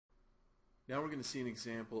Now we're going to see an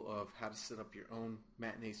example of how to set up your own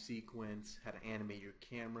matinee sequence, how to animate your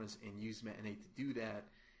cameras and use Matinee to do that,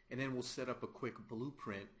 and then we'll set up a quick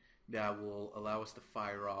blueprint that will allow us to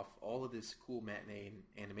fire off all of this cool Matinee and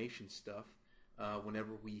animation stuff whenever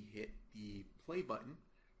we hit the play button,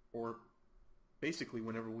 or basically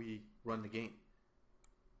whenever we run the game.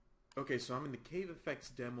 Okay, so I'm in the Cave Effects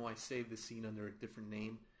demo. I saved the scene under a different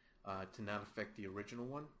name to not affect the original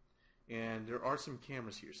one. And there are some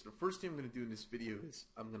cameras here. So the first thing I'm going to do in this video is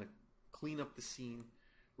I'm going to clean up the scene,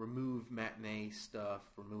 remove Matinee stuff,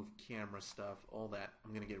 remove camera stuff, all that.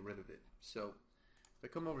 I'm going to get rid of it. So if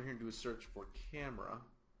I come over here and do a search for camera,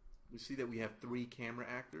 we see that we have 3 camera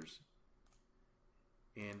actors.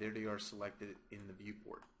 And there they are selected in the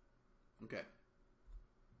viewport. Okay.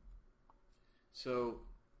 So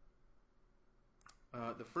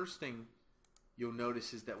the first thing you'll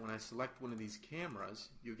notice is that when I select one of these cameras,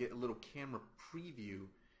 you'll get a little camera preview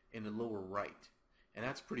in the lower right. And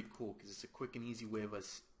that's pretty cool because it's a quick and easy way of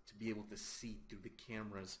us to be able to see through the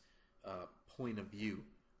camera's point of view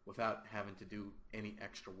without having to do any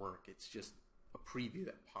extra work. It's just a preview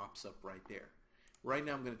that pops up right there. Right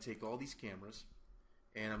now I'm going to take all these cameras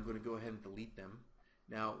and I'm going to go ahead and delete them.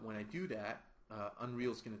 Now when I do that,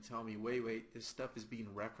 Unreal is going to tell me, wait, this stuff is being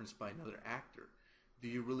referenced by another actor. Do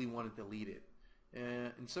you really want to delete it?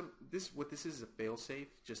 And what this is a failsafe,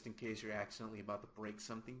 just in case you're accidentally about to break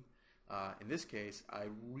something. In this case, I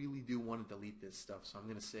really do want to delete this stuff, so I'm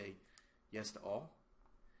going to say yes to all.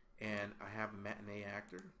 And I have a Matinee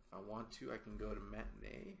actor. If I want to, I can go to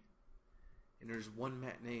Matinee. And there's one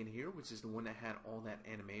Matinee in here, which is the one that had all that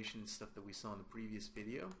animation and stuff that we saw in the previous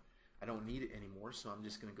video. I don't need it anymore, so I'm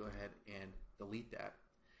just going to go ahead and delete that.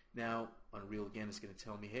 Now, Unreal again is going to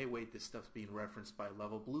tell me, hey, wait, this stuff's being referenced by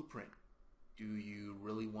level blueprint. Do you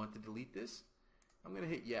really want to delete this? I'm going to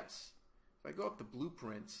hit yes. If I go up to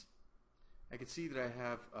blueprints, I can see that I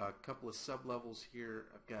have a couple of sub-levels here.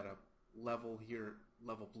 I've got a level here,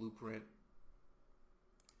 level blueprint.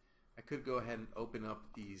 I could go ahead and open up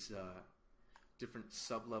these different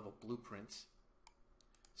sub-level blueprints.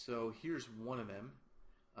 So here's one of them,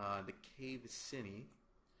 the Cave Cine.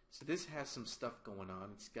 So this has some stuff going on.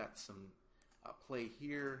 It's got some play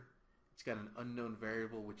here. It's got an unknown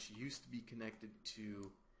variable which used to be connected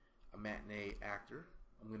to a Matinee actor.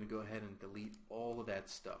 I'm going to go ahead and delete all of that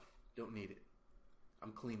stuff. Don't need it.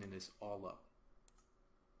 I'm cleaning this all up.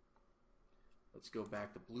 Let's go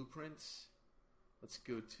back to blueprints. Let's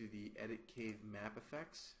go to the edit cave map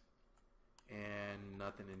effects, and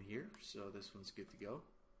nothing in here, so this one's good to go.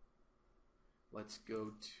 Let's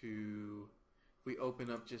go to, if we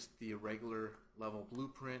open up just the regular level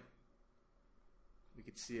blueprint, we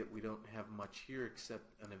can see it. We don't have much here except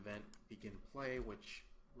an event begin play, which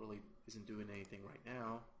really isn't doing anything right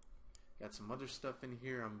now. Got some other stuff in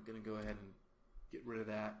here. I'm going to go ahead and get rid of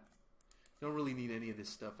that. Don't really need any of this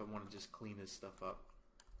stuff. I want to just clean this stuff up.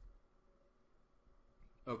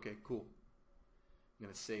 Okay, cool. I'm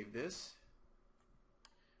going to save this.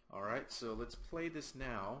 Alright, so let's play this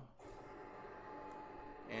now.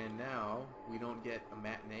 And now we don't get a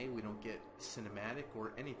Matinee, we don't get cinematic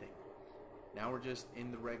or anything. Now we're just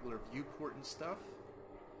in the regular viewport and stuff,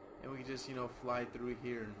 and we can just, fly through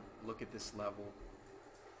here and look at this level.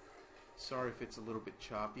 Sorry if it's a little bit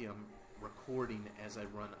choppy. I'm recording as I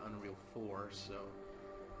run Unreal 4, so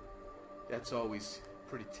that's always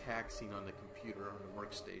pretty taxing on the computer, on the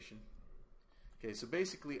workstation. Okay, so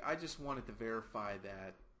basically I just wanted to verify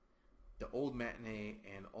that the old Matinee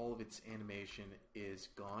and all of its animation is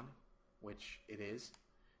gone, which it is.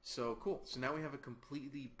 So cool. So now we have a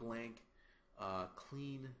completely blank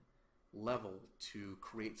clean level to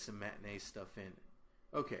create some Matinee stuff in.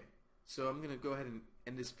 Okay, so I'm going to go ahead and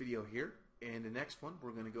end this video here. And the next one,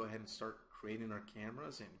 we're going to go ahead and start creating our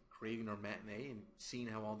cameras and creating our Matinee and seeing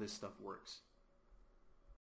how all this stuff works.